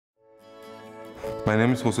My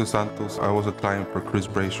name is Jose Santos. I was a client for Chris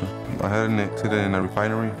Brasure. I had an accident in a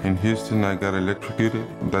refinery. In Houston, I got electrocuted.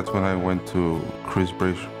 That's when I went to Chris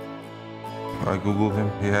Brasure. I Googled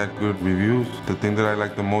him. He had good reviews. The thing that I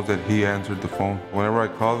liked the most that he answered the phone. Whenever I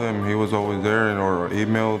called him, he was always there, or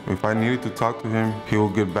emailed. If I needed to talk to him, he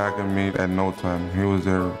would get back at me at no time. He was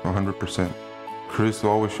there 100%. Chris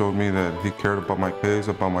always showed me that he cared about my case,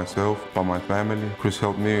 about myself, about my family. Chris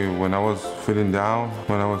helped me when I was feeling down,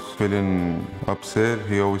 when I was feeling upset.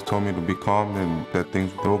 He always told me to be calm and that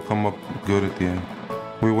things will come up good at the end.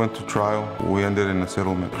 We went to trial. We ended in a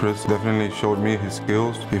settlement. Chris definitely showed me his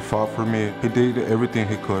skills. He fought for me. He did everything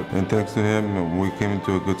he could. And thanks to him, we came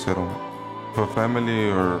into a good settlement. If a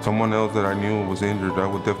family or someone else that I knew was injured, I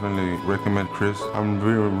would definitely recommend Chris. I'm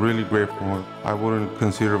really grateful. I wouldn't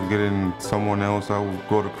consider getting someone else. I would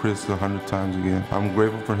go to Chris 100 times again. I'm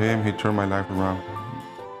grateful for him. He turned my life around.